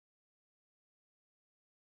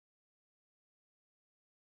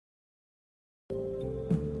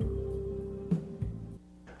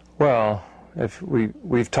Well, if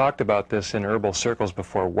we've talked about this in herbal circles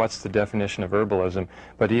before, what's the definition of herbalism?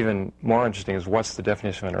 But even more interesting is what's the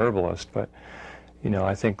definition of an herbalist? But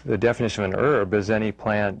I think the definition of an herb is any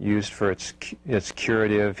plant used for its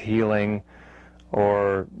curative, healing,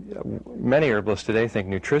 or many herbalists today think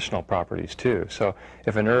nutritional properties too. So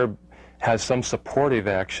if an herb has some supportive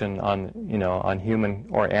action on on human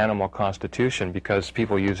or animal constitution, because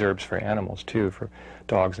people use herbs for animals too, for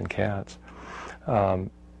dogs and cats,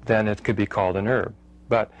 then it could be called an herb.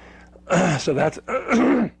 But so that's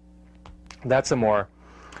that's a more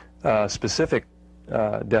specific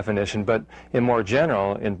definition. But in more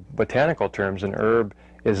general, in botanical terms, an herb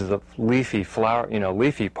is the leafy flower,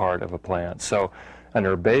 leafy part of a plant. So an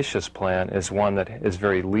herbaceous plant is one that is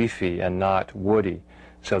very leafy and not woody.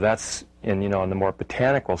 So that's in the more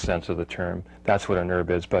botanical sense of the term, that's what an herb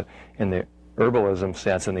is. But in the herbalism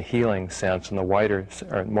sense, in the healing sense, in the wider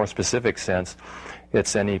or more specific sense,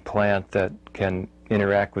 it's any plant that can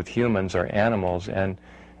interact with humans or animals and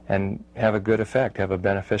have a good effect, have a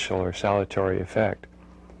beneficial or salutary effect,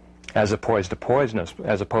 as opposed to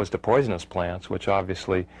poisonous plants, which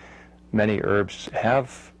obviously many herbs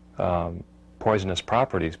have poisonous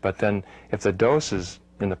properties. But then if the dose is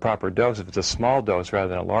in the proper dose, if it's a small dose rather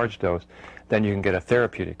than a large dose, then you can get a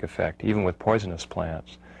therapeutic effect, even with poisonous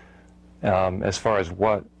plants. As far as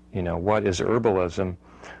what is herbalism,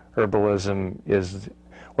 herbalism is,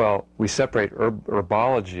 well, we separate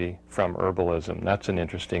herbology from herbalism. That's an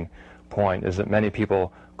interesting point, is that many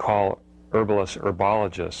people call herbalists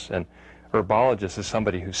herbologists, and herbologist is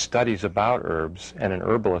somebody who studies about herbs, and an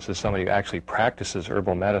herbalist is somebody who actually practices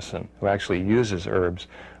herbal medicine, who actually uses herbs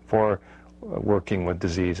for working with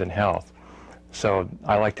disease and health. So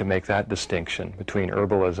I like to make that distinction between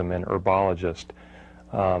herbalism and herbologist.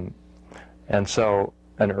 And so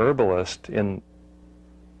an herbalist, in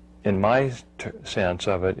my sense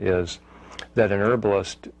of it, is that an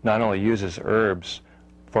herbalist not only uses herbs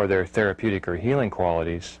for their therapeutic or healing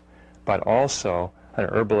qualities, but also an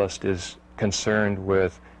herbalist is concerned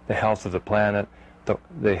with the health of the planet,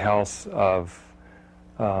 the health of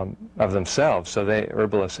themselves. So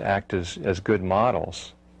herbalists act as good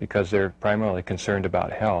models because they're primarily concerned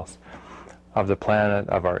about health of the planet,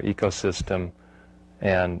 of our ecosystem,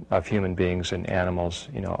 and of human beings and animals,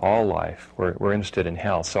 all life. We're interested in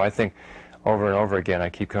health. So I think over and over again, I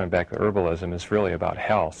keep coming back to herbalism is really about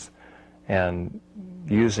health and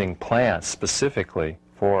using plants specifically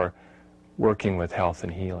for working with health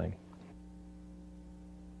and healing.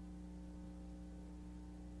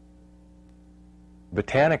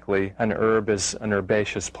 Botanically, an herb is an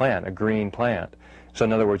herbaceous plant, a green plant. So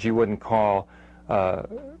in other words, you wouldn't call a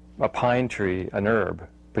pine tree an herb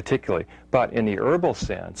particularly. But in the herbal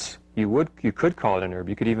sense, you could call it an herb.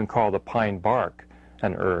 You could even call the pine bark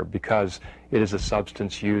an herb because it is a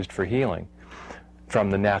substance used for healing from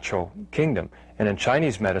the natural kingdom. And in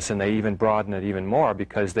Chinese medicine, they even broaden it even more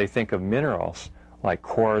because they think of minerals like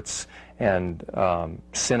quartz and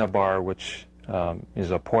cinnabar, which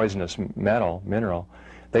is a poisonous mineral.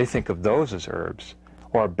 They think of those as herbs,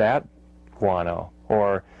 or bat guano,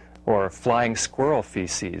 or flying squirrel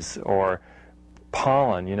feces, or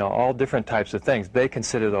pollen, all different types of things. They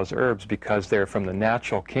consider those herbs because they're from the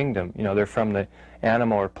natural kingdom, they're from the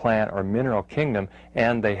animal or plant or mineral kingdom,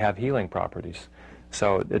 and they have healing properties.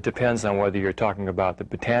 So it depends on whether you're talking about the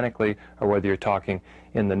botanically or whether you're talking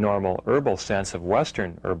in the normal herbal sense of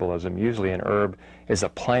Western herbalism. Usually an herb is a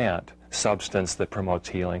plant substance that promotes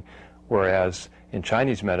healing, whereas in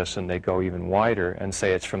Chinese medicine they go even wider and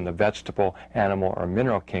say it's from the vegetable, animal, or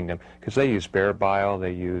mineral kingdom, because they use bear bile,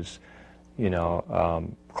 they use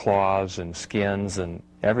claws and skins and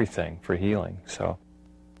everything for healing. So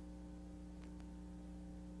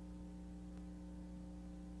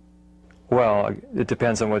well, it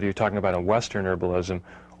depends on whether you're talking about a Western herbalism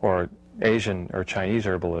or Asian or Chinese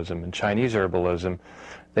herbalism. In Chinese herbalism,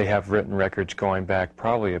 they have written records going back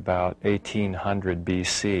probably about 1800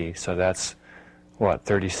 BC, so that's,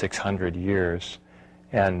 3,600 years.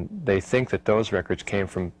 And they think that those records came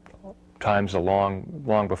from times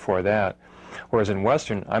long before that. Whereas in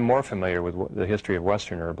Western, I'm more familiar with the history of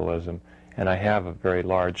Western herbalism, and I have a very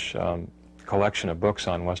large collection of books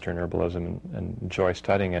on Western herbalism and enjoy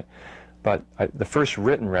studying it. But the first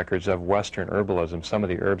written records of Western herbalism, some of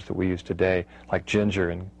the herbs that we use today, like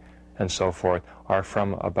ginger and so forth, are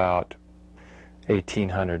from about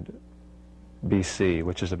 1800 BC,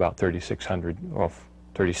 which is about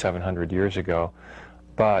 3,700 years ago.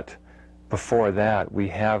 But before that, we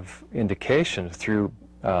have indications through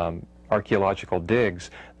archaeological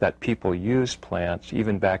digs that people used plants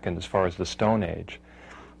even back in as far as the Stone Age,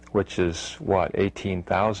 which is,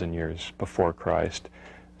 18,000 years before Christ.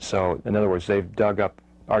 So in other words, they've dug up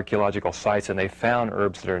archaeological sites and they found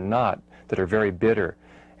herbs that are very bitter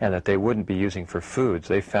and that they wouldn't be using for foods.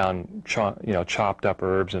 They found chopped up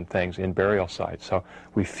herbs and things in burial sites. So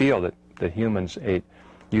we feel that humans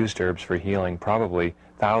used herbs for healing probably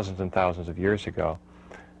thousands and thousands of years ago.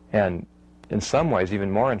 And in some ways, even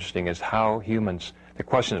more interesting is how humans, the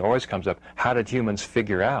question that always comes up, how did humans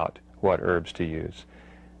figure out what herbs to use?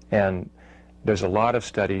 And there's a lot of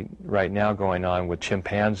study right now going on with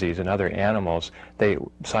chimpanzees and other animals.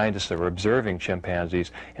 Scientists are observing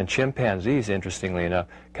chimpanzees, and chimpanzees, interestingly enough,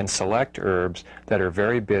 can select herbs that are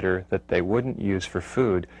very bitter that they wouldn't use for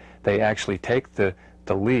food. They actually take the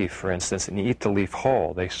leaf, for instance, and eat the leaf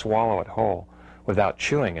whole. They swallow it whole without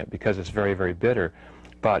chewing it because it's very, very bitter.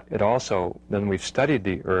 But it also, then we've studied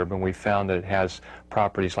the herb and we found that it has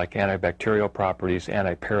properties like antibacterial properties,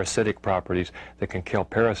 antiparasitic properties that can kill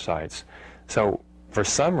parasites. So for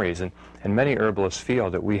some reason, and many herbalists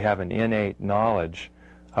feel that we have an innate knowledge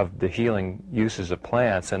of the healing uses of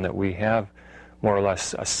plants and that we have more or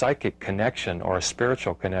less a psychic connection or a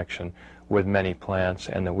spiritual connection with many plants,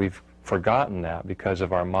 and that we've forgotten that because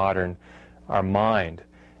of our mind.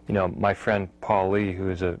 You know, my friend Paul Lee, who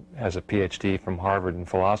has a PhD from Harvard in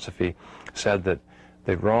philosophy, said that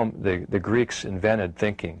the Greeks invented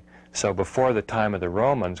thinking. So before the time of the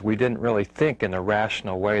Romans, we didn't really think in the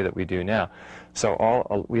rational way that we do now.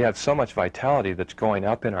 So we have so much vitality that's going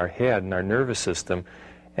up in our head and our nervous system,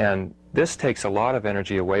 and this takes a lot of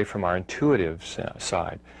energy away from our intuitive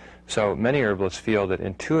side. So many herbalists feel that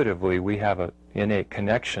intuitively we have an innate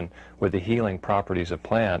connection with the healing properties of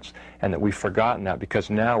plants, and that we've forgotten that because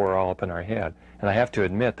now we're all up in our head. And I have to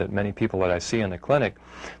admit that many people that I see in the clinic,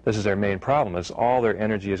 this is their main problem, is all their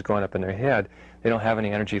energy is going up in their head. They don't have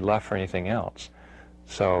any energy left for anything else.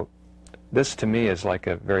 So this to me is like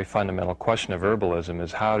a very fundamental question of herbalism,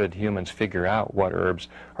 is how did humans figure out what herbs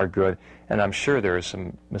are good? And I'm sure there are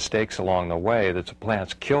some mistakes along the way that the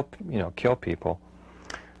plants kill people.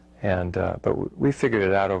 And but we figured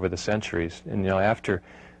it out over the centuries. And after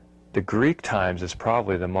the Greek times is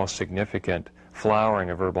probably the most significant flowering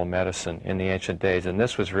of herbal medicine in the ancient days, and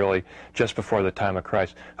this was really just before the time of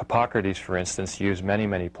Christ. Hippocrates, for instance, used many,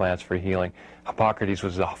 many plants for healing. Hippocrates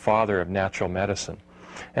was the father of natural medicine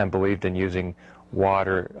and believed in using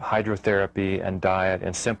water, hydrotherapy, and diet,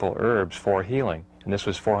 and simple herbs for healing. And this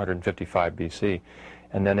was 455 BC.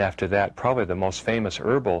 And then after that, probably the most famous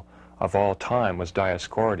herbal of all time was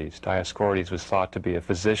Dioscorides. Dioscorides was thought to be a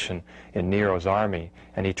physician in Nero's army,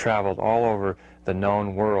 and he traveled all over the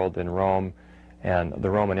known world in Rome and the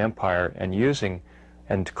Roman Empire, and using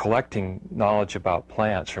and collecting knowledge about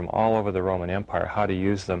plants from all over the Roman Empire, how to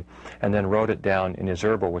use them, and then wrote it down in his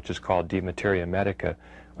herbal, which is called De Materia Medica,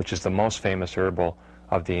 which is the most famous herbal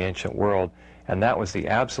of the ancient world. And that was the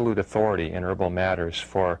absolute authority in herbal matters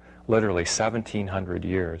for literally 1,700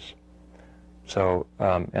 years. So,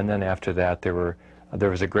 and then after that, there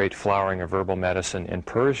was a great flowering of herbal medicine in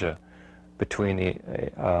Persia between the,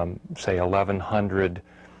 say, 1100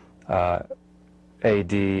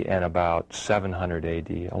 AD and about 700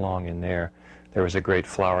 AD, along in there. There was a great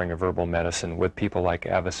flowering of herbal medicine with people like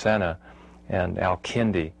Avicenna and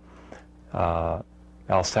Al-Kindi,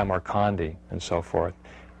 Al-Samarkandi, and so forth.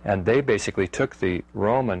 And they basically took the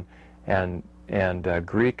Roman and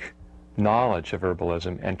Greek knowledge of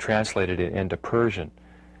herbalism and translated it into Persian.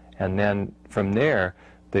 And then from there,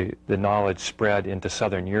 the knowledge spread into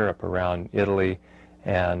southern Europe around Italy,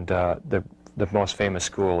 and the most famous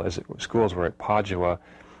schools were at Padua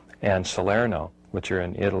and Salerno, which are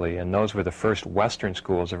in Italy, and those were the first Western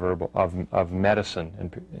schools of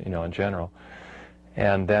medicine, in general.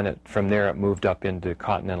 And then from there it moved up into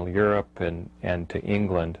continental Europe and to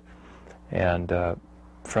England, and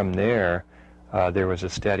from there there was a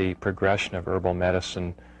steady progression of herbal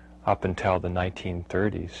medicine up until the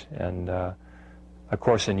 1930s. And of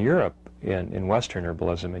course in Europe, in Western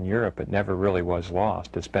herbalism in Europe, it never really was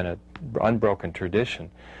lost. It's been an unbroken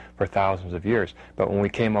tradition for thousands of years. But when we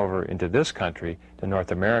came over into this country, to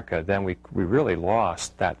North America, then we really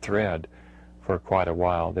lost that thread for quite a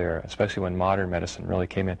while there, especially when modern medicine really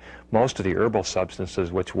came in. Most of the herbal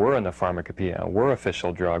substances which were in the pharmacopoeia and were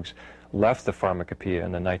official drugs left the pharmacopoeia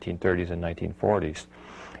in the 1930s and 1940s.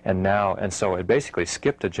 And so it basically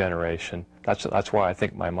skipped a generation. That's why I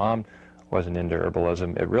think my mom wasn't into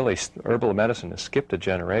herbalism. Herbal medicine has skipped a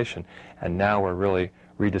generation, and now we're really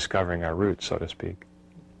rediscovering our roots, so to speak.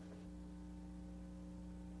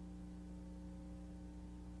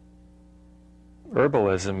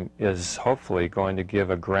 Herbalism is hopefully going to give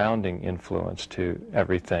a grounding influence to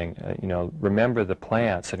everything. Remember the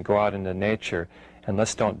plants and go out into nature, and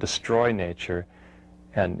let's don't destroy nature.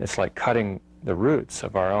 And it's like cutting the roots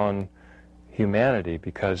of our own humanity,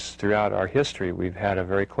 because throughout our history we've had a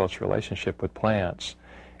very close relationship with plants,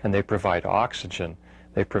 and they provide oxygen,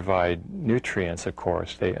 they provide nutrients, of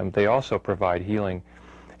course, they also provide healing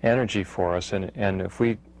energy for us, and if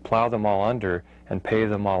we plow them all under and pave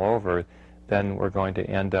them all over, then we're going to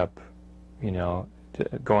end up, you know,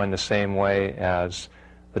 going the same way as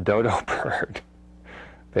the dodo bird.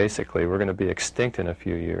 Basically, we're going to be extinct in a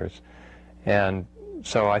few years. And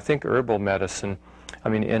so I think herbal medicine, I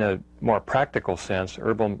mean, in a more practical sense,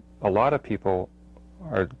 a lot of people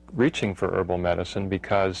are reaching for herbal medicine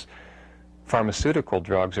because pharmaceutical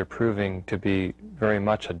drugs are proving to be very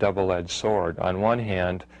much a double-edged sword. On one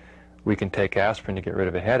hand, we can take aspirin to get rid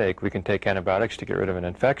of a headache, we can take antibiotics to get rid of an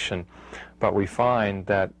infection, but we find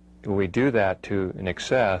that when we do that to an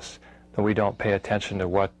excess, then we don't pay attention to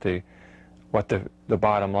what the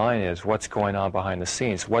bottom line is, what's going on behind the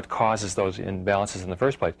scenes, what causes those imbalances in the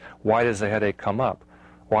first place. Why does the headache come up?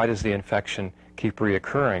 Why does the infection keep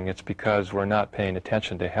reoccurring? It's because we're not paying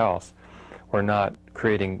attention to health. We're not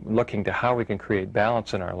looking to how we can create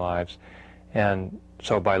balance in our lives. And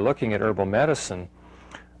so by looking at herbal medicine,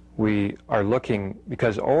 we are looking,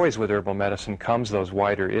 because always with herbal medicine comes those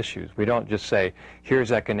wider issues. We don't just say,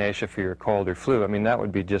 here's echinacea for your cold or flu. I mean, that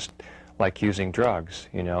would be just like using drugs,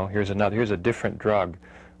 you know. Here's a different drug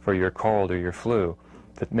for your cold or your flu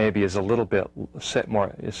that maybe is a little bit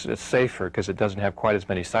more, it's safer because it doesn't have quite as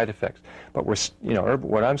many side effects. But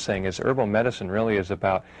what I'm saying is herbal medicine really is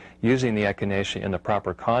about using the echinacea in the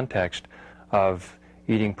proper context of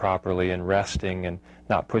eating properly and resting and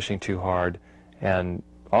not pushing too hard, and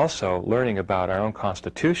also learning about our own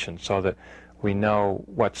constitution so that we know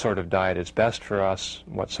what sort of diet is best for us,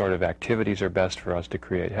 what sort of activities are best for us to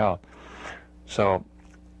create health. So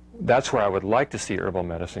that's where I would like to see herbal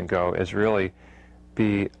medicine go, is really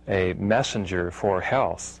be a messenger for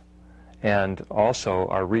health and also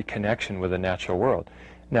our reconnection with the natural world.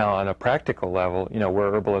 Now, on a practical level, you know, where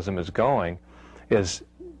herbalism is going is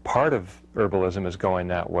part of herbalism is going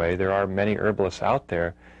that way. There are many herbalists out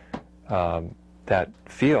there that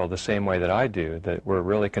feel the same way that I do, that we're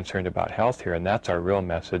really concerned about health here, and that's our real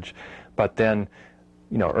message. But then,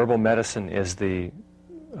 you know, herbal medicine is the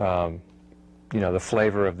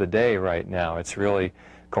flavor of the day right now. It's really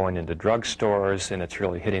going into drugstores, and it's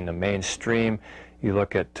really hitting the mainstream. You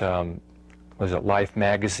look at, was it Life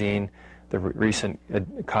magazine, the recent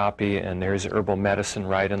copy, and there's herbal medicine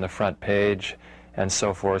right on the front page, and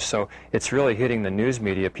so forth. So it's really hitting the news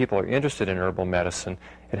media. People are interested in herbal medicine.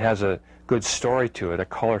 It has a good story to it, a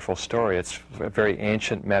colorful story. It's a very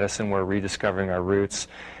ancient medicine. We're rediscovering our roots.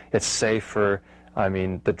 It's safer. I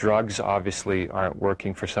mean, the drugs obviously aren't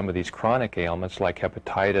working for some of these chronic ailments like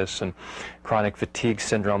hepatitis and chronic fatigue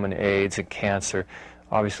syndrome and AIDS and cancer.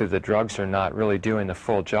 Obviously, the drugs are not really doing the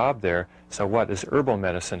full job there. So what does herbal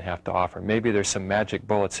medicine have to offer? Maybe there's some magic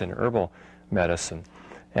bullets in herbal medicine.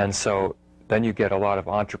 And so then you get a lot of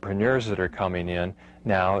entrepreneurs that are coming in.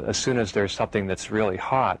 Now, as soon as there's something that's really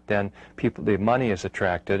hot, then the money is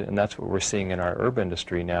attracted, and that's what we're seeing in our herb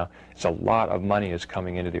industry now. It's a lot of money is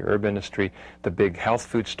coming into the herb industry. The big health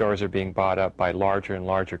food stores are being bought up by larger and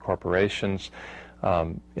larger corporations.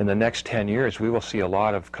 In the next 10 years, we will see a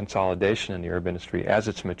lot of consolidation in the herb industry. As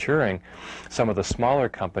it's maturing, some of the smaller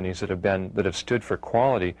companies that have stood for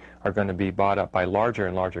quality are going to be bought up by larger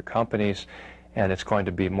and larger companies, and it's going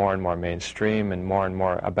to be more and more mainstream and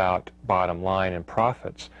more about bottom line and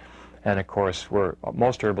profits. And of course,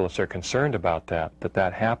 most herbalists are concerned about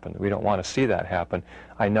that happen. We don't want to see that happen.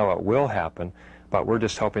 I know it will happen, but we're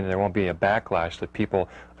just hoping there won't be a backlash, that people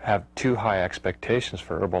have too high expectations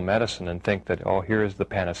for herbal medicine and think that, oh, here's the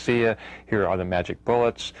panacea, here are the magic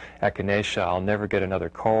bullets, echinacea, I'll never get another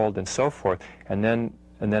cold, and so forth. And then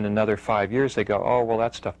another 5 years they go, oh, well,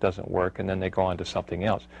 that stuff doesn't work, and then they go on to something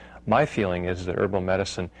else. My feeling is that herbal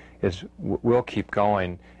medicine will keep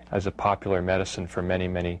going as a popular medicine for many,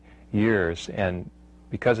 many years, and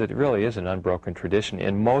because it really is an unbroken tradition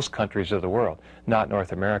in most countries of the world, not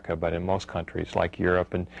North America, but in most countries like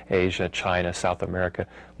Europe and Asia, China, South America,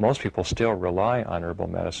 most people still rely on herbal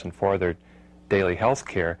medicine for their daily health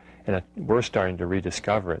care, and we're starting to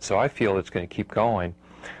rediscover it. So I feel it's going to keep going,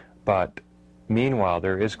 but meanwhile,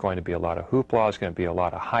 there is going to be a lot of hoopla, there's going to be a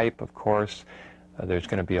lot of hype, of course. There's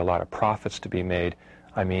going to be a lot of profits to be made.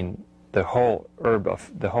 I mean, the whole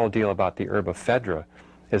deal about the herb ephedra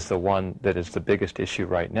is the one that is the biggest issue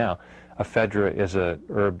right now. Ephedra is a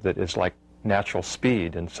herb that is like natural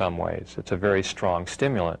speed in some ways. It's a very strong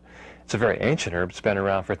stimulant. It's a very ancient herb. It's been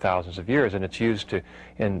around for thousands of years, and it's used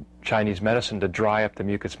in Chinese medicine to dry up the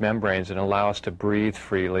mucous membranes and allow us to breathe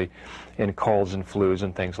freely in colds and flus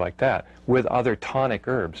and things like that, with other tonic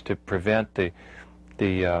herbs to prevent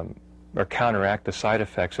or counteract the side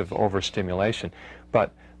effects of overstimulation.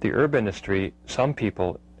 But the herb industry, some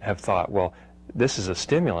people have thought, well, this is a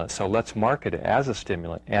stimulant, so let's market it as a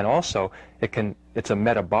stimulant. And also, it's a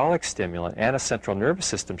metabolic stimulant and a central nervous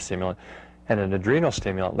system stimulant and an adrenal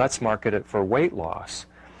stimulant. Let's market it for weight loss.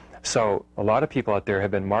 So a lot of people out there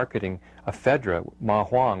have been marketing ephedra, ma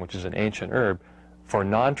huang, which is an ancient herb, for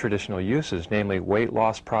non-traditional uses, namely weight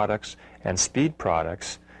loss products and speed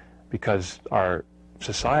products, because our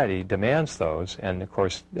society demands those. And of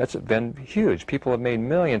course, that's been huge. People have made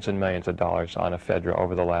millions and millions of dollars on ephedra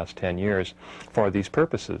over the last 10 years for these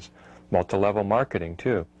purposes. Multi-level marketing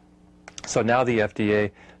too. So now the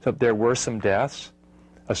FDA, so there were some deaths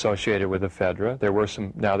associated with ephedra.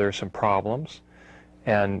 Now there are some problems.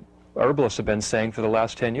 And herbalists have been saying for the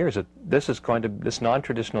last 10 years that this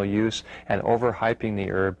non-traditional use and overhyping the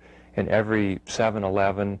herb in every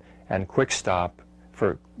 7-Eleven and Quick Stop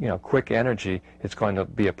for quick energy, it's going to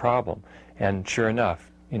be a problem. And sure enough,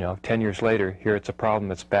 10 years later, here it's a problem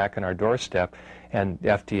that's back on our doorstep, and the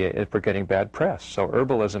FDA, we're getting bad press. So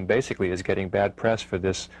herbalism basically is getting bad press for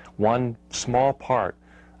this one small part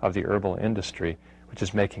of the herbal industry, which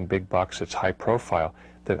is making big bucks. It's high profile.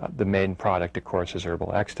 The main product, of course, is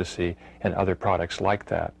herbal ecstasy and other products like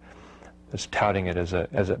that. It's touting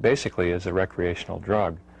it basically as a recreational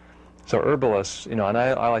drug. So herbalists, and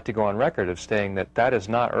I like to go on record of saying that is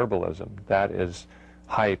not herbalism. That is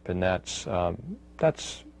hype, and that's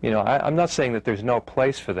I'm not saying that there's no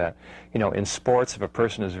place for that. In sports, if a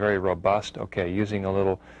person is very robust, okay, using a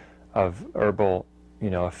little of herbal,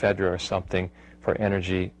 ephedra or something for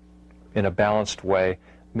energy in a balanced way,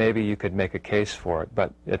 maybe you could make a case for it.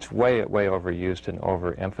 But it's way overused and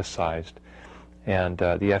overemphasized, and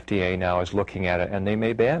the FDA now is looking at it, and they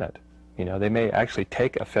may ban it. They may actually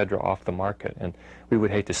take ephedra off the market, and we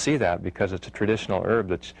would hate to see that because it's a traditional herb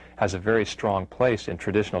that has a very strong place in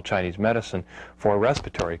traditional Chinese medicine for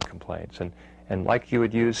respiratory complaints. And like you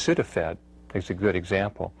would use Sudafed, is a good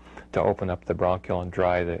example, to open up the bronchial and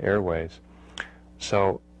dry the airways.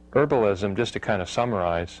 So herbalism, just to kind of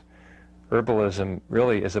summarize, herbalism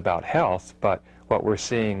really is about health, but what we're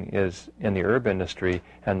seeing is in the herb industry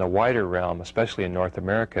and the wider realm, especially in North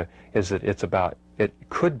America, is that it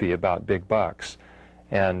could be about big bucks.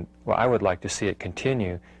 And well, I would like to see it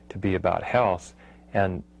continue to be about health.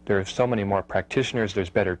 And there are so many more practitioners. There's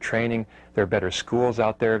better training. There are better schools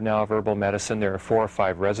out there now of herbal medicine. There are 4 or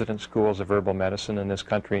 5 resident schools of herbal medicine in this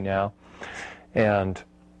country now. And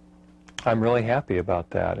I'm really happy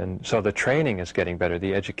about that. And so the training is getting better.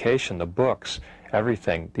 The education, the books,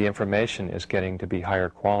 everything, the information is getting to be higher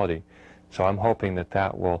quality. So I'm hoping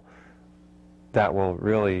that will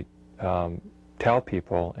really tell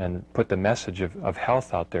people and put the message of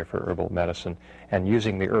health out there for herbal medicine and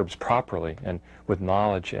using the herbs properly and with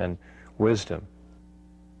knowledge and wisdom.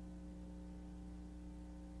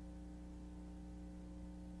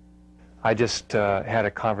 I just had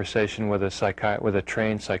a conversation with a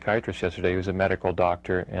trained psychiatrist yesterday who's a medical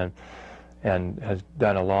doctor and has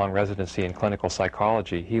done a long residency in clinical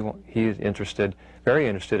psychology. He's very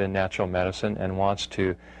interested in natural medicine and wants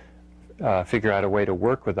to figure out a way to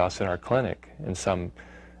work with us in our clinic in some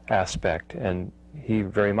aspect, and he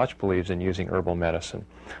very much believes in using herbal medicine.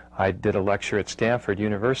 I did a lecture at Stanford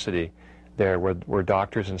University there where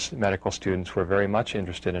doctors and medical students were very much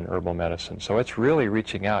interested in herbal medicine. So it's really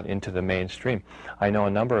reaching out into the mainstream. I know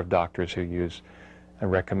a number of doctors who use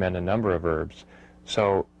and recommend a number of herbs.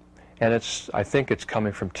 So, and I think it's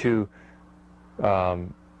coming from 2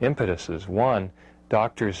 impetuses. One,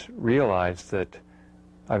 doctors realize that,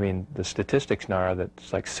 the statistics now are that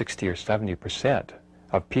it's like 60 or 70%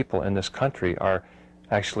 of people in this country are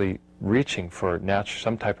actually reaching for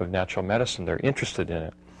some type of natural medicine. They're interested in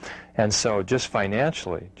it. And so just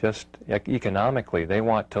financially, just economically, they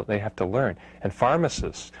have to learn. And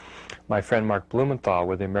pharmacists, my friend Mark Blumenthal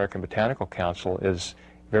with the American Botanical Council is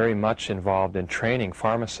very much involved in training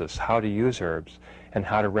pharmacists how to use herbs and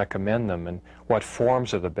how to recommend them and what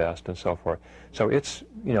forms are the best and so forth. So it's,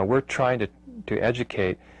 we're trying to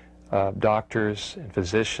educate doctors and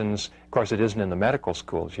physicians. Of course, it isn't in the medical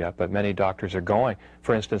schools yet, but many doctors are going.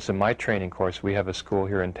 For instance, in my training course, we have a school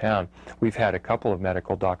here in town. We've had a couple of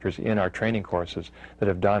medical doctors in our training courses that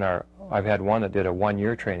have done I've had one that did a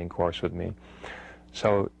 1-year training course with me.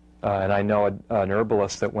 So, and I know an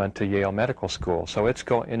herbalist that went to Yale Medical School. So it's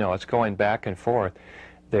going back and forth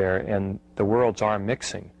there, and the worlds are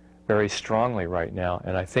mixing very strongly right now.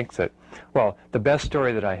 And I think that Well, the best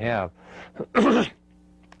story that I have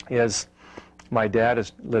is my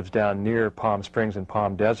dad lives down near Palm Springs and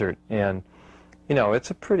Palm Desert, and you know,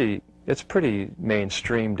 it's pretty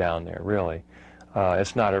mainstream down there, really.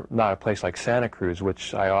 It's not a place like Santa Cruz,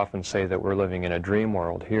 which I often say that we're living in a dream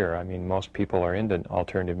world here. I mean, most people are into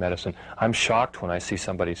alternative medicine. I'm shocked when I see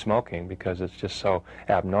somebody smoking because it's just so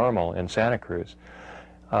abnormal in Santa Cruz.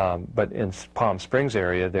 But in Palm Springs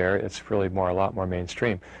area there, it's really a lot more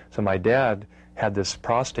mainstream. So my dad had this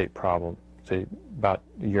prostate problem, say, about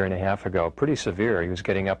a year and a half ago, pretty severe. He was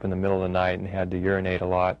getting up in the middle of the night and had to urinate a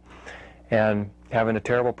lot and having a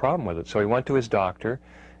terrible problem with it. So he went to his doctor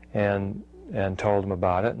and told him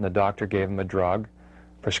about it, and the doctor gave him a drug,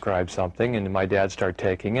 prescribed something, and my dad started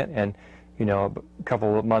taking it, and you know, a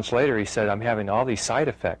couple of months later he said, I'm having all these side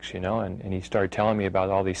effects, you know, and he started telling me about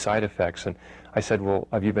all these side effects, and I said, well,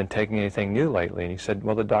 have you been taking anything new lately? And he said,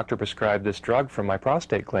 well, the doctor prescribed this drug for my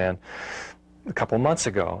prostate gland a couple months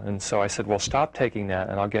ago. And so I said, well, stop taking that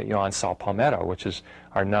and I'll get you on saw palmetto, which is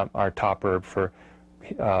our top herb for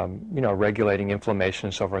you know, regulating inflammation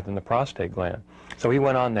and so forth in the prostate gland. So he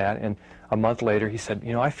went on that, and a month later he said,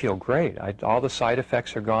 you know, I feel great. All the side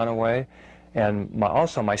effects are gone away, and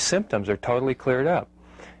also my symptoms are totally cleared up.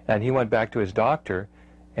 And he went back to his doctor,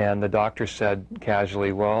 and the doctor said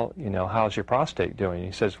casually, well, you know, how's your prostate doing?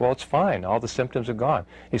 He says, well, it's fine. All the symptoms are gone.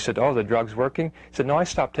 He said, oh, the drug's working? He said, no, I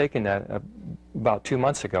stopped taking that about 2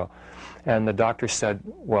 months ago. And the doctor said,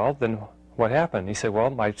 well, then what happened? He said, well,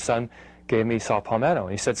 my son gave me saw palmetto.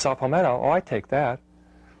 And he said, saw palmetto? Oh, I take that.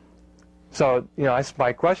 So, you know,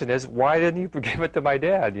 my question is, why didn't you give it to my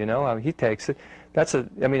dad? You know, he takes it.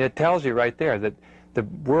 I mean, it tells you right there that the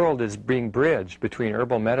world is being bridged between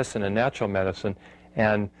herbal medicine and natural medicine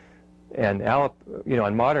and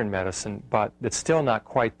modern medicine, but it's still not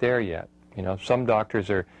quite there yet. You know, some doctors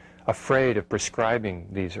are afraid of prescribing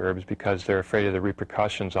these herbs because they're afraid of the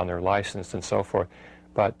repercussions on their license and so forth.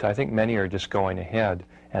 But I think many are just going ahead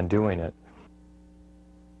and doing it.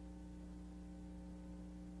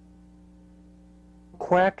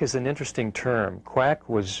 Quack is an interesting term. Quack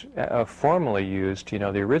was formerly used, you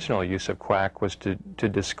know, the original use of quack was to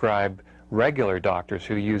describe regular doctors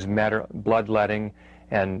who use bloodletting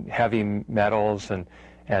and heavy metals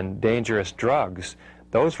and dangerous drugs.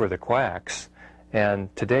 Those were the quacks.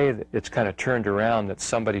 And today it's kind of turned around that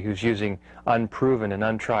somebody who's using unproven and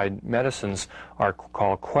untried medicines are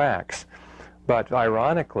called quacks. But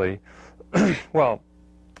ironically, well,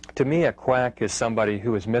 to me a quack is somebody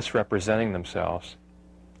who is misrepresenting themselves.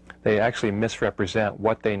 They actually misrepresent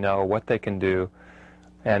what they know, what they can do,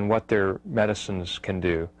 and what their medicines can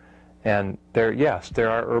do. And yes,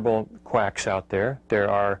 there are herbal quacks out there. There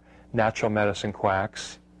are natural medicine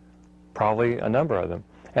quacks, probably a number of them.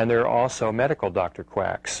 And there are also medical doctor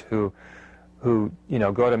quacks who you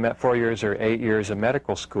know, go to 4 years or 8 years of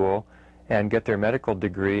medical school and get their medical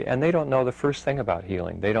degree, and they don't know the first thing about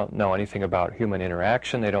healing. They don't know anything about human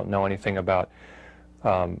interaction. They don't know anything about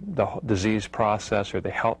the disease process or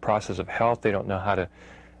the process of health. They don't know how to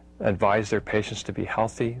advise their patients to be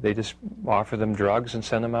healthy. They just offer them drugs and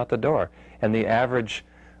send them out the door. And the average,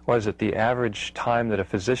 the average time that a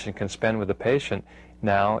physician can spend with a patient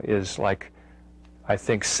now is like, I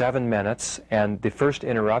think, 7 minutes, and the first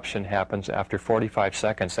interruption happens after 45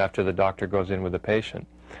 seconds after the doctor goes in with the patient.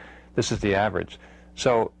 This is the average.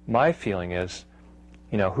 So my feeling is,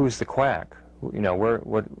 you know, who's the quack? You know,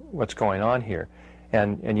 what's going on here?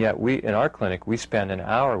 And yet in our clinic, we spend an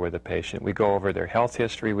hour with a patient. We go over their health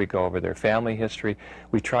history, we go over their family history.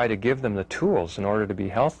 We try to give them the tools in order to be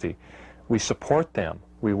healthy. We support them.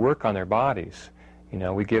 We work on their bodies. You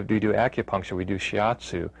know, we do acupuncture, we do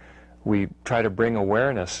shiatsu. We try to bring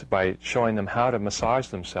awareness by showing them how to massage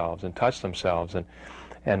themselves and touch themselves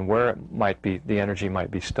and where it might be, the energy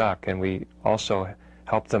might be stuck. And we also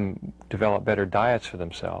help them develop better diets for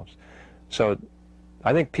themselves. So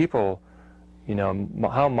I think people, you know,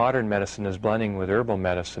 how modern medicine is blending with herbal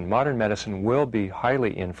medicine. Modern medicine will be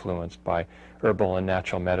highly influenced by herbal and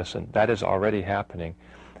natural medicine. That is already happening.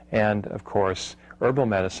 And, of course, herbal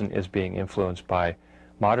medicine is being influenced by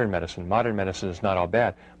modern medicine. Modern medicine is not all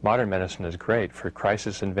bad. Modern medicine is great for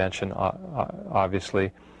crisis intervention,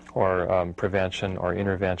 obviously, or prevention or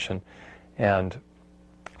intervention. And,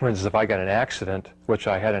 for instance, if I got an accident, which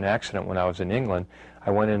I had an accident when I was in England,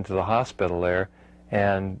 I went into the hospital there,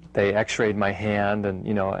 and they x-rayed my hand and,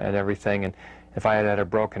 you know, and everything, and if I had had a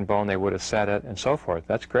broken bone, they would have set it and so forth.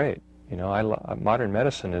 That's great. You know, modern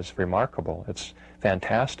medicine is remarkable. It's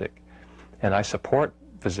fantastic. And I support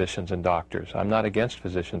physicians and doctors. I'm not against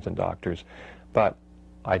physicians and doctors, but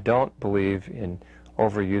I don't believe in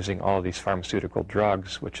overusing all of these pharmaceutical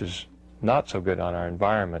drugs, which is not so good on our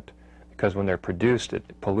environment, because when they're produced, it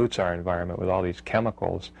pollutes our environment with all these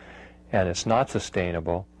chemicals, and it's not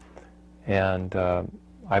sustainable. And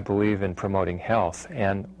I believe in promoting health,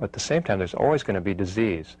 and at the same time, there's always going to be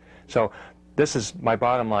disease. So this is my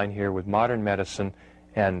bottom line here with modern medicine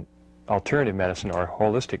and alternative medicine, or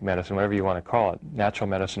holistic medicine, whatever you want to call it, natural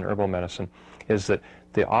medicine, herbal medicine, is that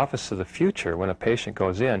the office of the future, when a patient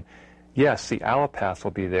goes in, yes, the allopath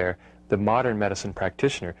will be there, the modern medicine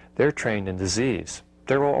practitioner, they're trained in disease.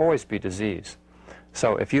 There will always be disease.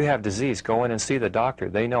 So if you have disease, go in and see the doctor.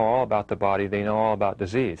 They know all about the body, they know all about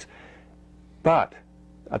disease. But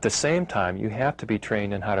at the same time, you have to be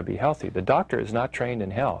trained in how to be healthy. The doctor is not trained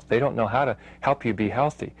in health. They don't know how to help you be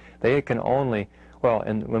healthy. They can only, well,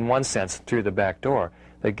 in one sense, through the back door,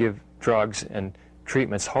 they give drugs and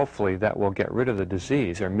treatments, hopefully, that will get rid of the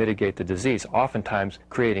disease or mitigate the disease, oftentimes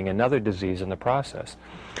creating another disease in the process,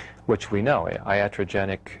 which we know.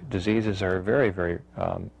 Iatrogenic diseases are very, very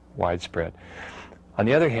widespread. On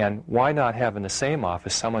the other hand, why not have in the same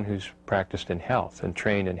office someone who's practiced in health and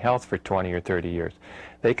trained in health for 20 or 30 years?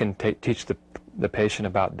 They can teach the patient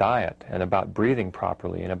about diet and about breathing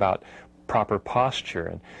properly and about proper posture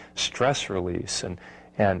and stress release and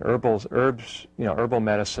herbs, herbal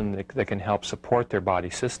medicine that can help support their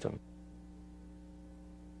body system.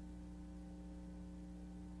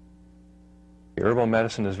 Herbal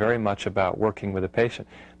medicine is very much about working with the patient.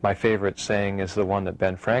 My favorite saying is the one that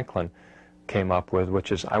Ben Franklin came up with,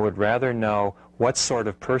 which is, I would rather know what sort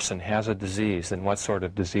of person has a disease than what sort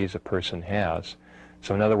of disease a person has.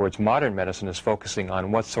 So in other words, modern medicine is focusing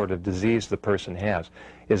on what sort of disease the person has.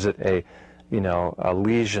 Is it a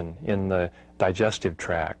lesion in the digestive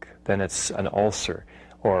tract? Then it's an ulcer,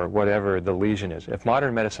 or whatever the lesion is. If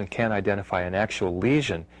modern medicine can't identify an actual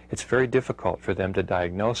lesion, it's very difficult for them to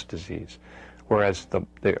diagnose disease. Whereas the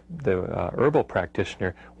herbal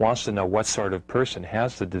practitioner wants to know what sort of person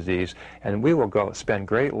has the disease, and we will go spend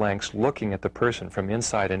great lengths looking at the person from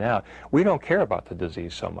inside and out. We don't care about the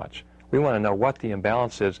disease so much. We want to know what the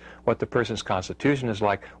imbalance is, what the person's constitution is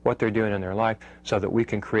like, what they're doing in their life, so that we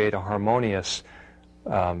can create a harmonious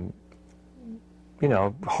whole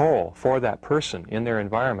for that person in their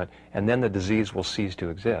environment, and then the disease will cease to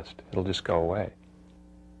exist. It'll just go away.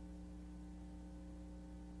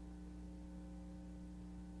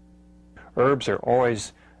 Herbs are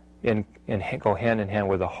always go hand in hand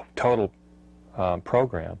with a total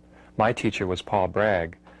program. My teacher was Paul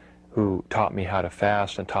Bragg, who taught me how to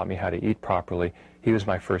fast and taught me how to eat properly. He was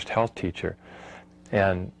my first health teacher.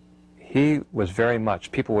 And he was very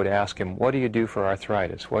much, people would ask him, what do you do for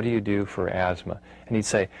arthritis? What do you do for asthma? And he'd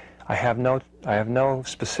say, I have no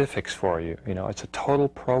specifics for you. It's a total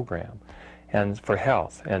program and for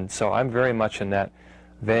health. And so I'm very much in that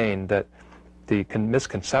vein, that the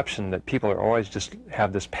misconception that people are always just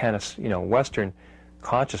have this Western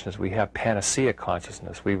consciousness, we have panacea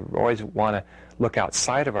consciousness. We always want to look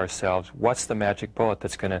outside of ourselves. What's the magic bullet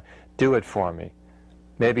that's going to do it for me?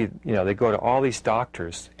 Maybe, they go to all these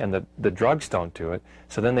doctors and the drugs don't do it,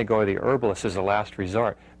 so then they go to the herbalist as a last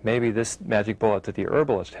resort. Maybe this magic bullet that the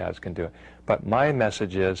herbalist has can do it. But my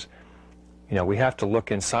message is, we have to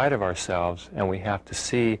look inside of ourselves, and we have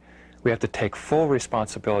to take full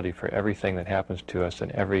responsibility for everything that happens to us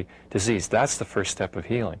and every disease. That's the first step of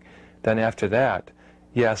healing. Then after that,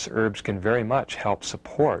 yes, herbs can very much help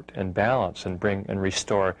support and balance and bring and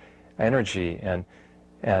restore energy and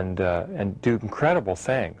do incredible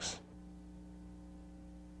things.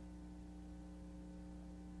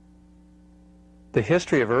 The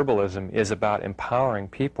history of herbalism is about empowering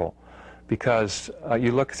people, because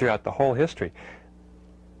you look throughout the whole history,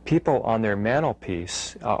 people on their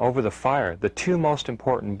mantelpiece over the fire, the two most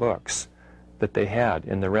important books that they had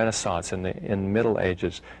in the Renaissance and in the Middle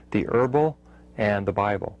Ages, the herbal and the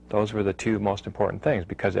Bible. Those were the two most important things,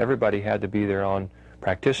 because everybody had to be their own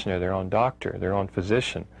practitioner, their own doctor, their own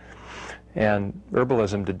physician. And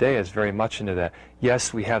herbalism today is very much into that.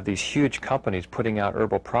 Yes, we have these huge companies putting out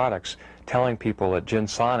herbal products, telling people that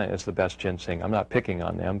ginsana is the best ginseng. I'm not picking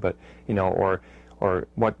on them, but, or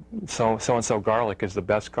what so-and-so garlic is the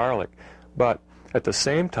best garlic. But at the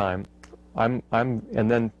same time, and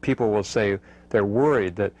then people will say they're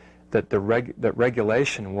worried that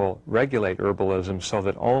regulation will regulate herbalism so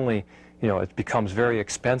that only, it becomes very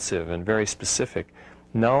expensive and very specific.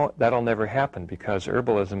 No, that'll never happen, because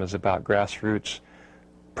herbalism is about grassroots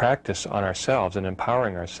practice on ourselves and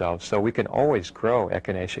empowering ourselves. So we can always grow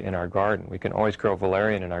echinacea in our garden. We can always grow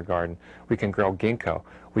valerian in our garden. We can grow ginkgo.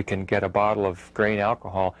 We can get a bottle of grain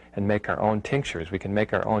alcohol and make our own tinctures. We can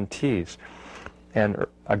make our own teas. And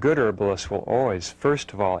a good herbalist will always,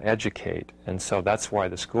 first of all, educate. And so that's why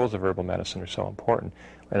the schools of herbal medicine are so important.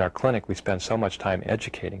 in our clinic, we spend so much time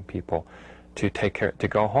educating people to take care, to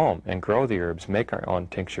go home and grow the herbs, make our own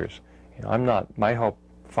tinctures. You know, my whole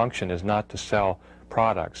function is not to sell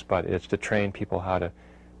products, but it's to train people how to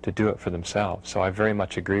do it for themselves. So I very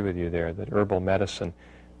much agree with you there that herbal medicine,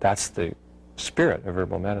 that's the spirit of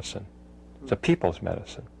herbal medicine. It's a people's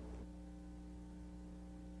medicine.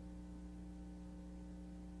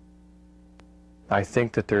 I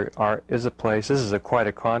think that there is a place, this is quite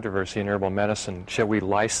a controversy in herbal medicine. Should we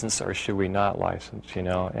license or should we not license, you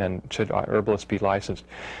know, and should herbalists be licensed?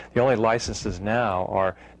 The only licenses now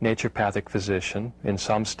are naturopathic physician in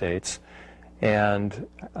some states, and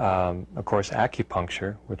of course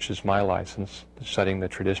acupuncture, which is my license, studying the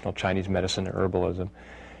traditional Chinese medicine and herbalism.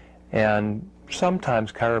 And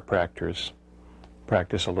sometimes chiropractors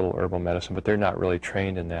practice a little herbal medicine, but they're not really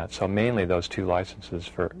trained in that. So mainly those two licenses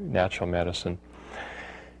for natural medicine.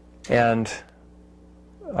 And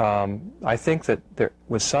I think that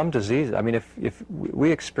with some diseases, I mean, if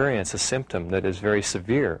we experience a symptom that is very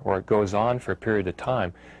severe or it goes on for a period of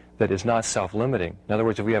time that is not self-limiting, in other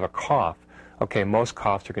words, if we have a cough, okay, most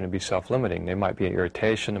coughs are going to be self-limiting. They might be an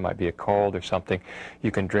irritation, it might be a cold or something.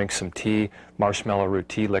 You can drink some tea, marshmallow root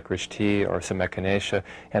tea, licorice tea, or some echinacea,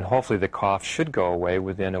 and hopefully the cough should go away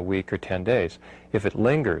within a week or 10 days. If it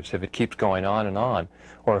lingers, if it keeps going on and on,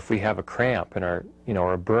 or if we have a cramp in our, you know,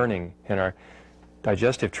 or a burning in our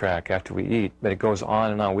digestive tract after we eat, but it goes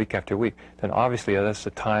on and on week after week, then obviously that's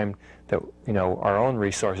the time that, you know, our own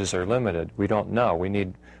resources are limited. We don't know. We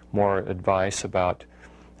need more advice about.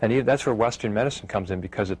 And that's where Western medicine comes in,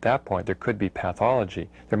 because at that point there could be pathology.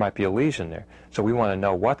 There might be a lesion there. So we want to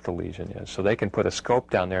know what the lesion is. So they can put a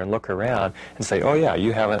scope down there and look around and say, oh yeah,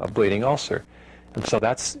 you have a bleeding ulcer. And so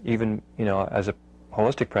that's even, you know, as a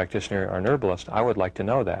holistic practitioner or an herbalist, I would like to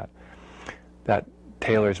know that. That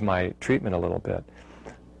tailors my treatment a little bit.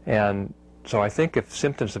 And so I think if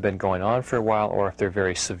symptoms have been going on for a while, or if they're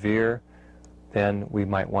very severe, then we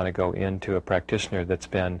might want to go into a practitioner that's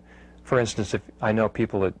been. For instance, if I know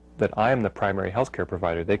people that I am the primary healthcare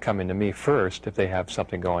provider, they come into me first if they have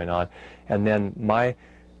something going on, and then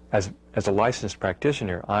as a licensed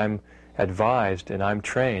practitioner, I'm advised and I'm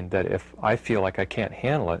trained that if I feel like I can't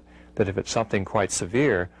handle it, that if it's something quite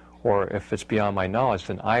severe or if it's beyond my knowledge,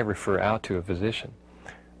 then I refer out to a physician.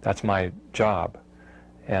 That's my job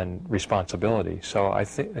and responsibility. So I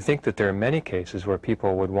think that there are many cases where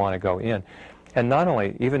people would want to go in, and not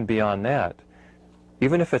only even beyond that.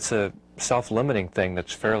 Even if it's a self-limiting thing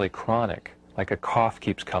that's fairly chronic, like a cough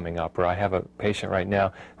keeps coming up, or I have a patient right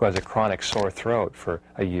now who has a chronic sore throat for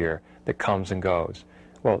a year that comes and goes.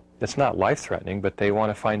 Well, it's not life-threatening, but they want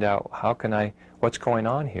to find out what's going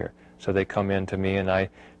on here. So they come in to me and I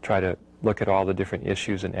try to look at all the different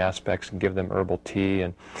issues and aspects and give them herbal tea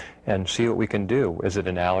and see what we can do. Is it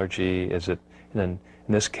an allergy? Is it, in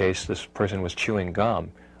this case, this person was chewing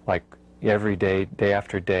gum, like every day, day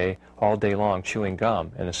after day, all day long, chewing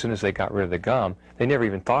gum. And as soon as they got rid of the gum, they never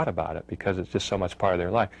even thought about it because it's just so much part of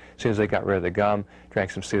their life. As soon as they got rid of the gum,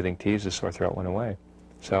 drank some soothing teas, the sore throat went away.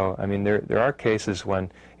 So, I mean, there are cases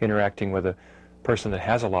when interacting with a person that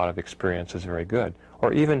has a lot of experience is very good.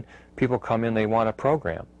 Or even people come in, they want a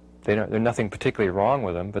program. There's nothing particularly wrong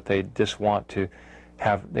with them, but they just want to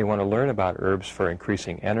they want to learn about herbs for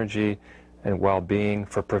increasing energy and well-being,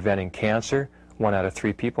 for preventing cancer. 1 out of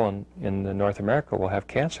 3 people in North America will have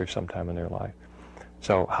cancer sometime in their life.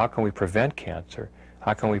 So how can we prevent cancer?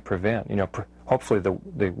 How can we prevent? You know, hopefully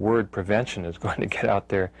the word prevention is going to get out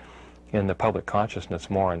there in the public consciousness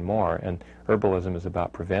more and more, and herbalism is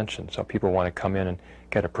about prevention. So people want to come in and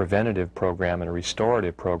get a preventative program and a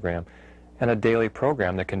restorative program and a daily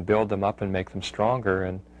program that can build them up and make them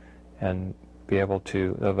stronger and be able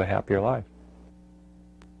to live a happier life.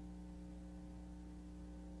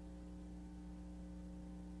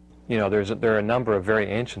 You know, there are a number of very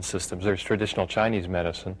ancient systems. There's traditional Chinese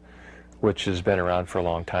medicine, which has been around for a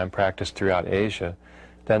long time, practiced throughout Asia.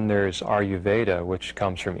 Then there's Ayurveda, which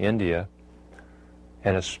comes from India.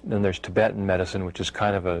 And then there's Tibetan medicine, which is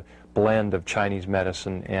kind of a blend of Chinese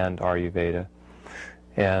medicine and Ayurveda.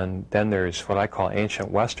 And then there's what I call ancient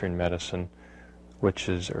Western medicine,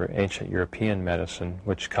 or ancient European medicine,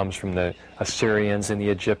 which comes from the Assyrians and the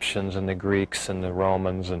Egyptians and the Greeks and the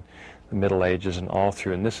Romans and the Middle Ages and all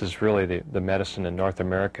through. And this is really the medicine in North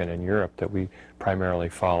America and in Europe that we primarily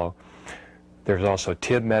follow. There's also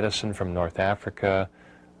Tib medicine from North Africa.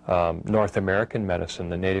 North American medicine,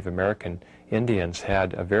 the Native American Indians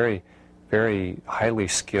had a very, very highly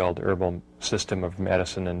skilled herbal system of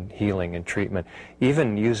medicine and healing and treatment,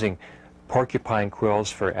 even using porcupine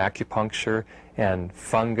quills for acupuncture and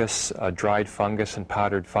fungus, dried fungus and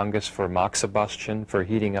powdered fungus for moxibustion, for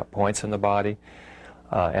heating up points in the body.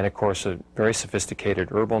 and of course a very sophisticated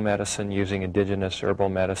herbal medicine using indigenous herbal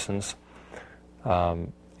medicines,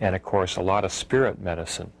 and of course a lot of spirit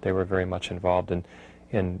medicine. They were very much involved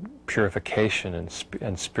in purification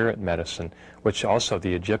and spirit medicine, which also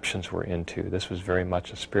the Egyptians were into. This was very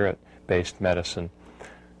much a spirit-based medicine,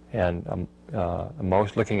 and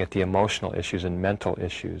looking at the emotional issues and mental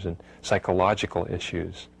issues and psychological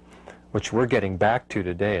issues, which we're getting back to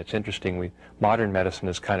today. It's interesting, modern medicine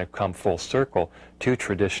has kind of come full circle to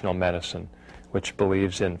traditional medicine, which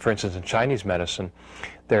believes in, for instance, in Chinese medicine,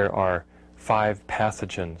 there are 5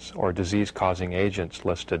 pathogens or disease-causing agents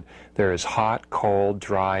listed. There is hot, cold,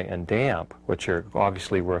 dry, and damp, which are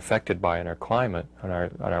obviously we're affected by in our climate, on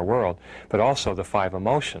our world, but also the 5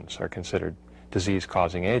 emotions are considered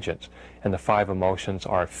disease-causing agents. And the 5 emotions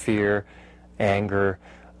are fear, anger,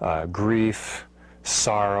 grief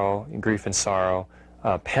and sorrow,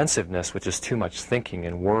 pensiveness, which is too much thinking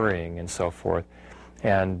and worrying and so forth,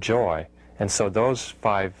 and joy. And so those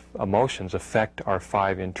 5 emotions affect our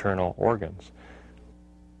 5 internal organs.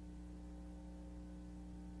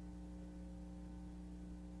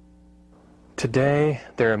 Today,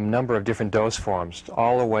 there are a number of different dose forms,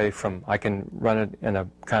 all the way from, I can run it in a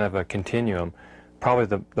kind of a continuum.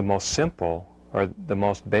 Probably the most simple, or the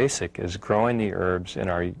most basic, is growing the herbs in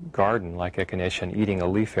our garden, like echinacea, and eating a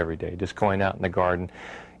leaf every day. Just going out in the garden,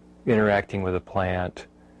 interacting with a plant,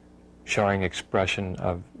 showing expression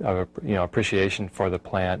of appreciation for the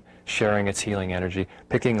plant, sharing its healing energy,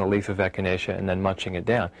 picking a leaf of echinacea and then munching it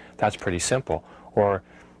down. That's pretty simple. Or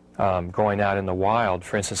going out in the wild.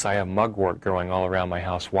 For instance, I have mugwort growing all around my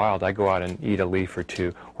house wild. I go out and eat a leaf or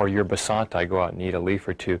 2. Or yerba santa, I go out and eat a leaf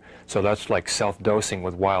or 2. So that's like self-dosing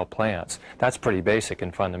with wild plants. That's pretty basic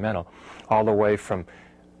and fundamental. All the way from,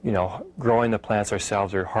 growing the plants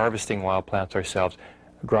ourselves or harvesting wild plants ourselves,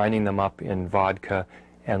 grinding them up in vodka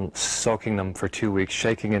and soaking them for 2 weeks,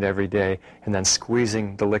 shaking it every day, and then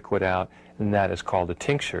squeezing the liquid out, and that is called a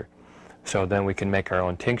tincture. So then we can make our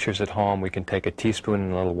own tinctures at home. We can take a teaspoon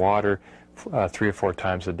in a little water 3 or 4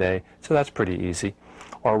 times a day. So that's pretty easy.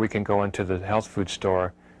 Or we can go into the health food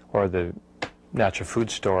store or the natural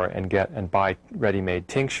food store and buy ready-made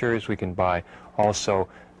tinctures. We can buy also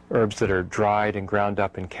herbs that are dried and ground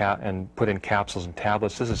up and put in capsules and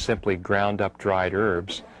tablets. This is simply ground up dried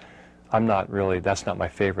herbs. That's not my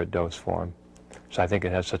favorite dose form. So I think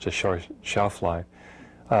it has such a short shelf life.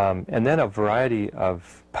 And then a variety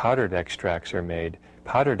of powdered extracts are made,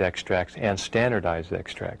 powdered extracts and standardized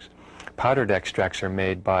extracts. Powdered extracts are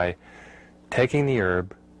made by taking the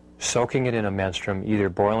herb, soaking it in a menstruum, either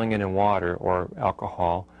boiling it in water or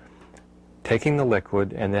alcohol, taking the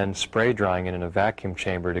liquid and then spray drying it in a vacuum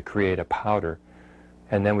chamber to create a powder.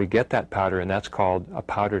 And then we get that powder, and that's called a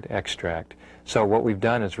powdered extract. So what we've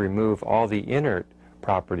done is remove all the inert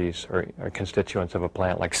properties or constituents of a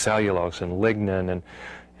plant, like cellulose and lignin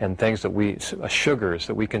and things that sugars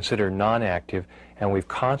that we consider non-active, and we've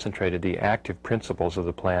concentrated the active principles of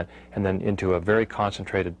the plant and then into a very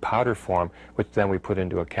concentrated powder form, which then we put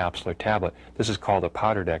into a capsule or tablet. This is called a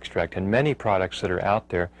powdered extract, and many products that are out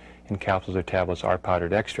there in capsules or tablets are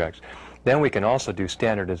powdered extracts. Then we can also do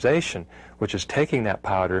standardization, which is taking that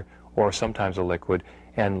powder or sometimes a liquid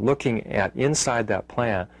and looking at inside that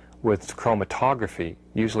plant with chromatography,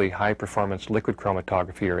 usually high-performance liquid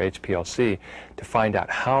chromatography or HPLC, to find out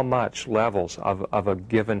how much levels of a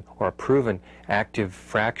given or a proven active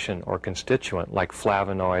fraction or constituent, like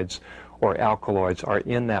flavonoids or alkaloids, are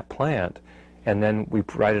in that plant. And then we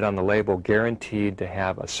write it on the label, guaranteed to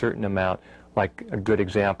have a certain amount. Like a good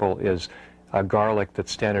example is garlic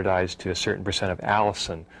that's standardized to a certain percent of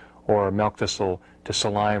allicin, or milk thistle to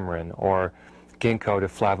salimorin, or ginkgo to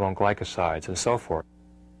flavone glycosides, and so forth.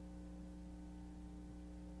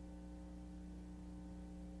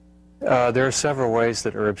 There are several ways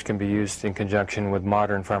that herbs can be used in conjunction with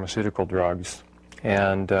modern pharmaceutical drugs,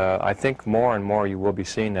 and I think more and more you will be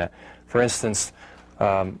seeing that. For instance,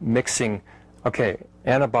 mixing,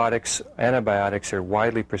 antibiotics are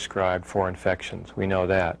widely prescribed for infections. We know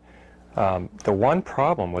that. The one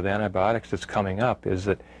problem with antibiotics that's coming up is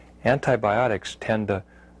that antibiotics tend to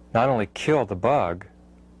not only kill the bug,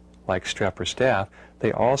 like strep or staph,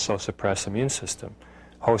 they also suppress immune system,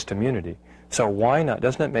 host immunity. So why not,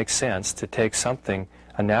 doesn't it make sense to take something,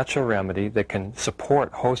 a natural remedy that can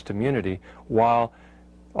support host immunity, while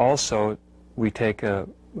also we take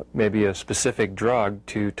maybe a specific drug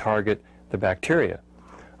to target the bacteria?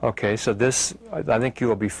 Okay, so this, I think you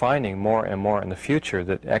will be finding more and more in the future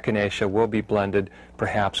that echinacea will be blended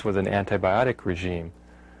perhaps with an antibiotic regime.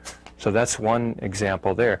 So that's one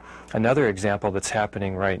example there. Another example that's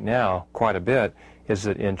happening right now quite a bit is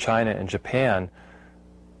that in China and Japan,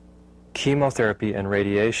 chemotherapy and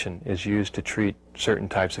radiation is used to treat certain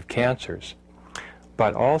types of cancers.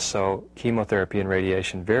 But also, chemotherapy and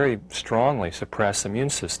radiation very strongly suppress the immune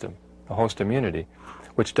system, the host immunity,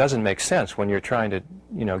 which doesn't make sense when you're trying to,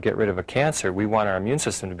 get rid of a cancer. We want our immune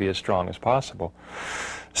system to be as strong as possible.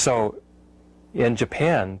 So, in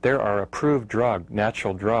Japan, there are approved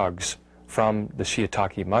natural drugs from the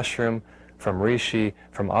shiitake mushroom, from reishi,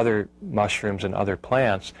 from other mushrooms and other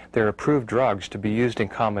plants. They're approved drugs to be used in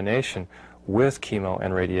combination with chemo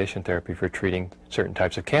and radiation therapy for treating certain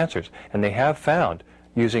types of cancers. And they have found,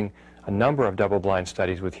 using a number of double-blind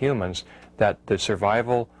studies with humans, that the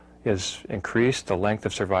survival is increased, the length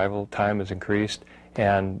of survival time is increased,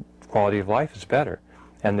 and quality of life is better.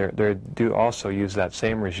 And they do also use that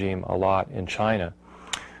same regime a lot in China.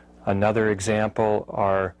 Another example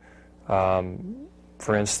are,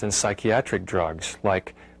 for instance, psychiatric drugs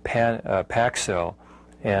like Paxil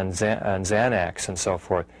and Xanax and so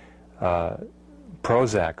forth.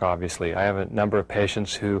 Prozac, obviously. I have a number of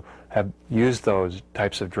patients who have used those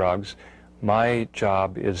types of drugs. My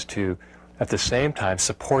job is to, at the same time,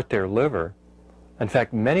 support their liver. In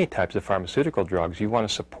fact, many types of pharmaceutical drugs, you want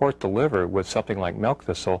to support the liver with something like milk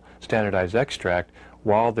thistle, standardized extract,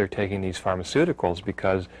 while they're taking these pharmaceuticals,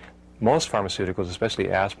 because most pharmaceuticals,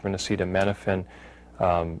 especially aspirin, acetaminophen,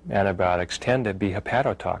 antibiotics, tend to be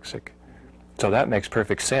hepatotoxic. So that makes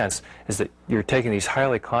perfect sense, is that you're taking these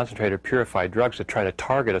highly concentrated, purified drugs to try to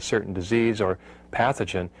target a certain disease or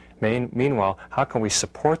pathogen. Meanwhile, how can we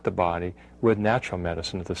support the body with natural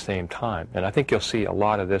medicine at the same time? And I think you'll see a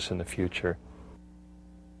lot of this in the future.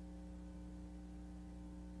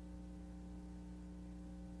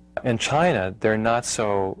 In China, they're not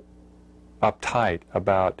so uptight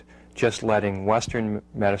about just letting Western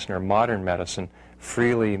medicine or modern medicine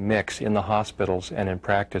freely mix in the hospitals and in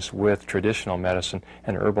practice with traditional medicine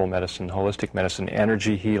and herbal medicine, holistic medicine,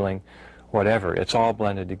 energy healing, whatever. It's all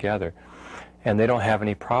blended together. And they don't have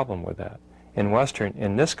any problem with that.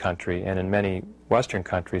 In this country and in many Western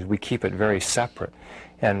countries, we keep it very separate.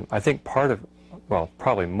 And I think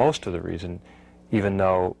probably most of the reason, even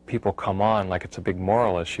though people come on like it's a big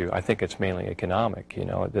moral issue, I think it's mainly economic,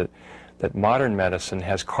 that modern medicine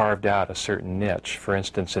has carved out a certain niche. For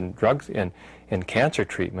instance, in in cancer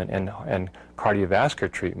treatment and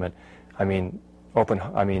cardiovascular treatment,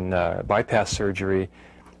 bypass surgery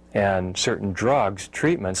and certain drugs,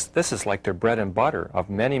 treatments, this is like their bread and butter of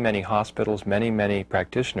many, many hospitals, many, many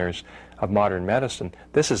practitioners of modern medicine.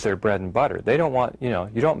 This is their bread and butter. They don't want, you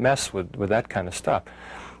don't mess with that kind of stuff,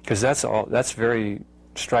 because that's very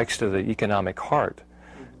strikes to the economic heart.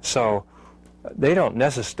 So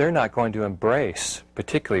they're not going to embrace,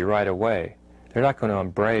 particularly right away, they're not going to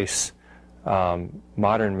embrace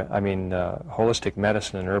holistic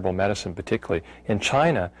medicine and herbal medicine particularly. In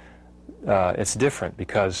China, it's different,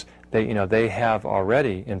 because they have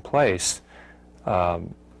already in place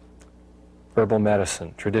herbal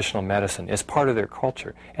medicine, traditional medicine, is part of their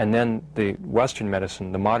culture. And then the Western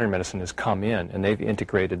medicine, the modern medicine, has come in, and they've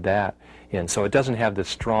integrated that in. So it doesn't have this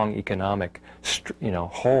strong economic,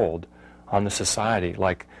 hold on the society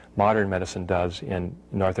like modern medicine does in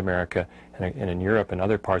North America and in Europe and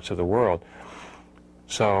other parts of the world.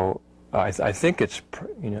 So I think it's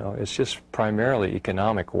just primarily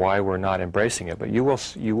economic why we're not embracing it. But you will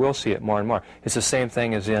see it more and more. It's the same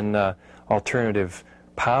thing as in alternative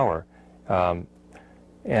power and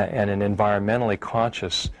an environmentally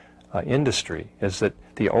conscious industry. Is that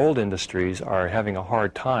the old industries are having a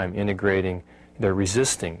hard time integrating. They're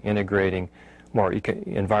resisting integrating more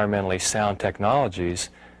environmentally sound technologies,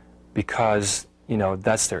 because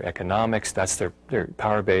that's their economics, that's their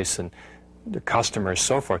power base and their customers,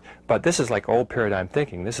 so forth. But this is like old paradigm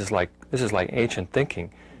thinking. This is like ancient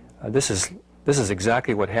thinking. This is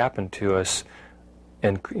exactly what happened to us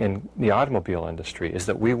in the automobile industry, is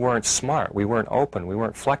that we weren't smart, we weren't open, we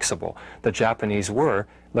weren't flexible. The Japanese were.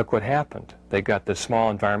 Look what happened. They got the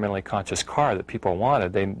small environmentally conscious car that people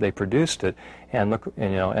wanted. They produced it, and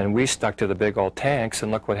and we stuck to the big old tanks,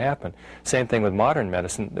 and look what happened. Same thing with modern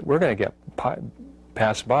medicine. We're going to get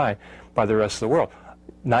passed by the rest of the world.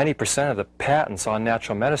 90% of the patents on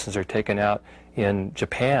natural medicines are taken out in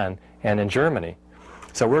Japan and in Germany.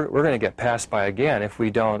 So we're going to get passed by again if we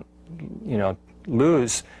don't,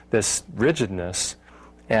 lose this rigidness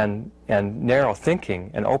and narrow thinking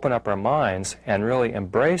and open up our minds and really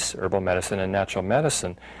embrace herbal medicine and natural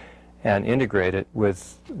medicine and integrate it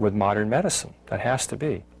with modern medicine. That has to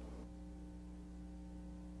be.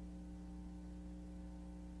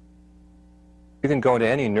 You can go to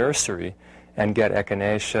any nursery and get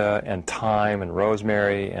echinacea and thyme and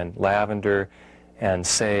rosemary and lavender and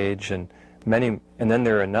sage and and then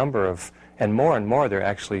there are a number of, and more, there are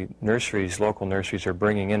actually nurseries, local nurseries are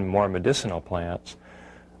bringing in more medicinal plants.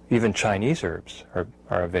 Even Chinese herbs are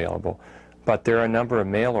available. But there are a number of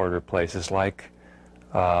mail-order places like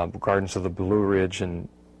Gardens of the Blue Ridge in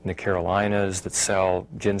the Carolinas that sell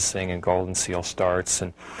ginseng and golden seal starts,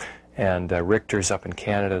 and Richter's up in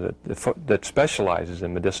Canada that specializes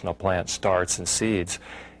in medicinal plant starts and seeds.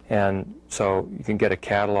 And so you can get a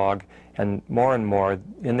catalog, and more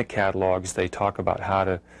in the catalogs they talk about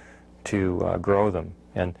how to grow them.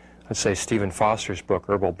 And let's say Stephen Foster's book,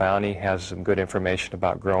 Herbal Bounty, has some good information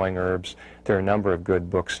about growing herbs. There are a number of good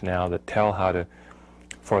books now that tell how to,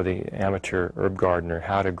 for the amateur herb gardener,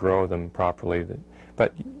 how to grow them properly.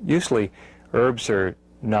 But usually herbs are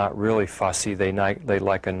not really fussy. They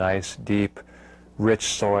like a nice, deep, rich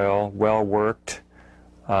soil, well worked,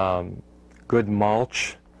 good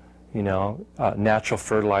mulch, natural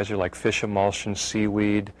fertilizer like fish emulsion,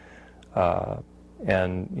 seaweed,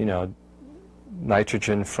 and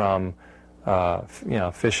nitrogen from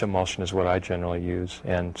fish emulsion is what I generally use,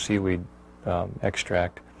 and seaweed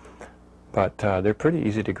extract. But they're pretty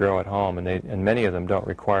easy to grow at home, and many of them don't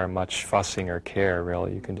require much fussing or care,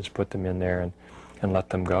 really. You can just put them in there and let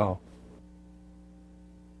them go.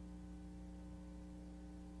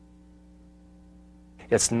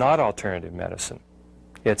 It's not alternative medicine.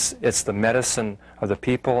 It's the medicine of the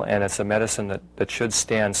people, and it's a medicine that should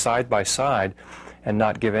stand side by side and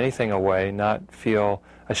not give anything away, not feel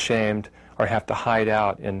ashamed or have to hide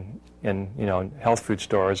out in health food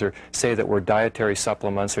stores, or say that we're dietary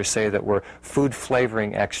supplements, or say that we're food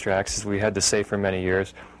flavoring extracts, as we had to say for many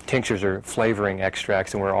years. Tinctures are flavoring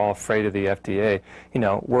extracts, and we're all afraid of the FDA.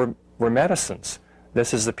 We're medicines.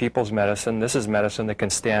 This is the people's medicine. This is medicine that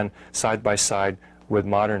can stand side by side with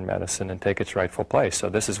modern medicine and take its rightful place. So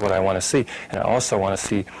this is what I want to see. And I also want to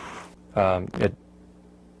see it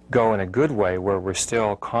go in a good way, where we're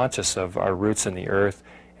still conscious of our roots in the earth,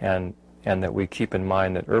 and that we keep in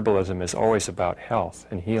mind that herbalism is always about health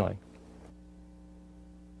and healing.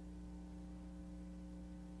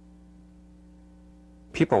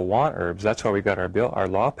 People want herbs. That's why we got our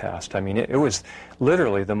law passed. I mean, it was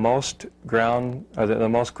literally the most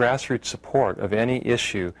grassroots support of any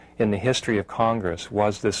issue in the history of Congress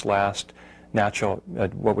was this last natural,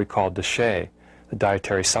 what we call DSHEA, the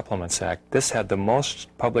Dietary Supplements Act. This had the most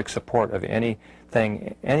public support of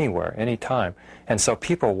anything, anywhere, anytime. And so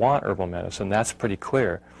people want herbal medicine. That's pretty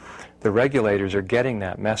clear. The regulators are getting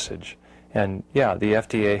that message. And yeah, the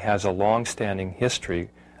FDA has a long-standing history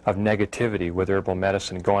of negativity with herbal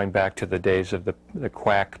medicine, going back to the days of the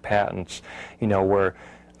quack patents, where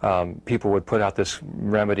people would put out this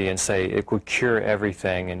remedy and say it would cure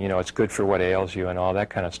everything, and it's good for what ails you and all that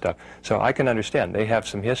kind of stuff. So I can understand they have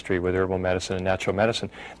some history with herbal medicine and natural medicine.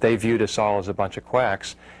 They viewed us all as a bunch of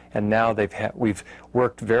quacks, and now we've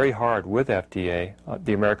worked very hard with FDA,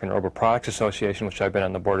 the American Herbal Products Association, which I've been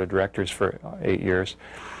on the board of directors for 8 years.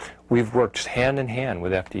 We've worked hand in hand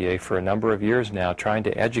with FDA for a number of years now, trying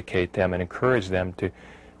to educate them and encourage them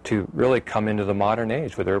to really come into the modern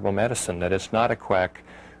age with herbal medicine, that it's not a quack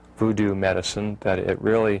voodoo medicine, that it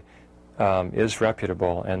really is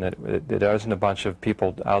reputable, and that there isn't a bunch of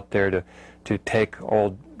people out there to take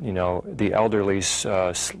old, the elderly's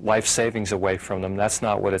life savings away from them. That's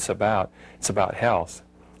not what it's about. It's about health.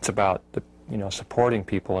 It's about supporting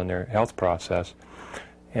people in their health process.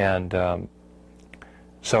 And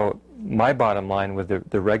so my bottom line with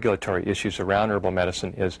the regulatory issues around herbal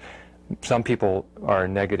medicine is, some people are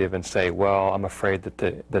negative and say, well, I'm afraid that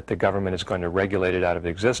the government is going to regulate it out of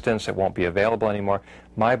existence, it won't be available anymore.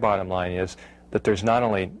 My bottom line is that there's not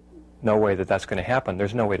only no way that that's going to happen,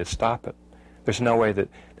 there's no way to stop it. There's no way that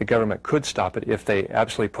the government could stop it if they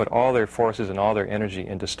absolutely put all their forces and all their energy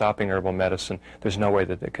into stopping herbal medicine. There's no way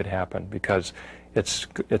that it could happen, because it's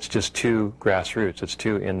just too grassroots. It's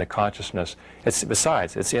too in the consciousness.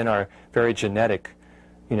 Besides, it's in our very genetic,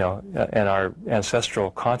 and our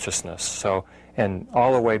ancestral consciousness. So, and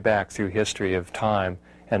all the way back through history of time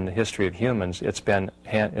and the history of humans, it's been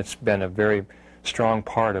a very strong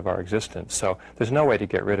part of our existence. So there's no way to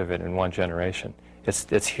get rid of it in one generation.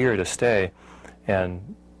 It's here to stay,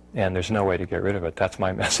 and there's no way to get rid of it. That's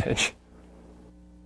my message.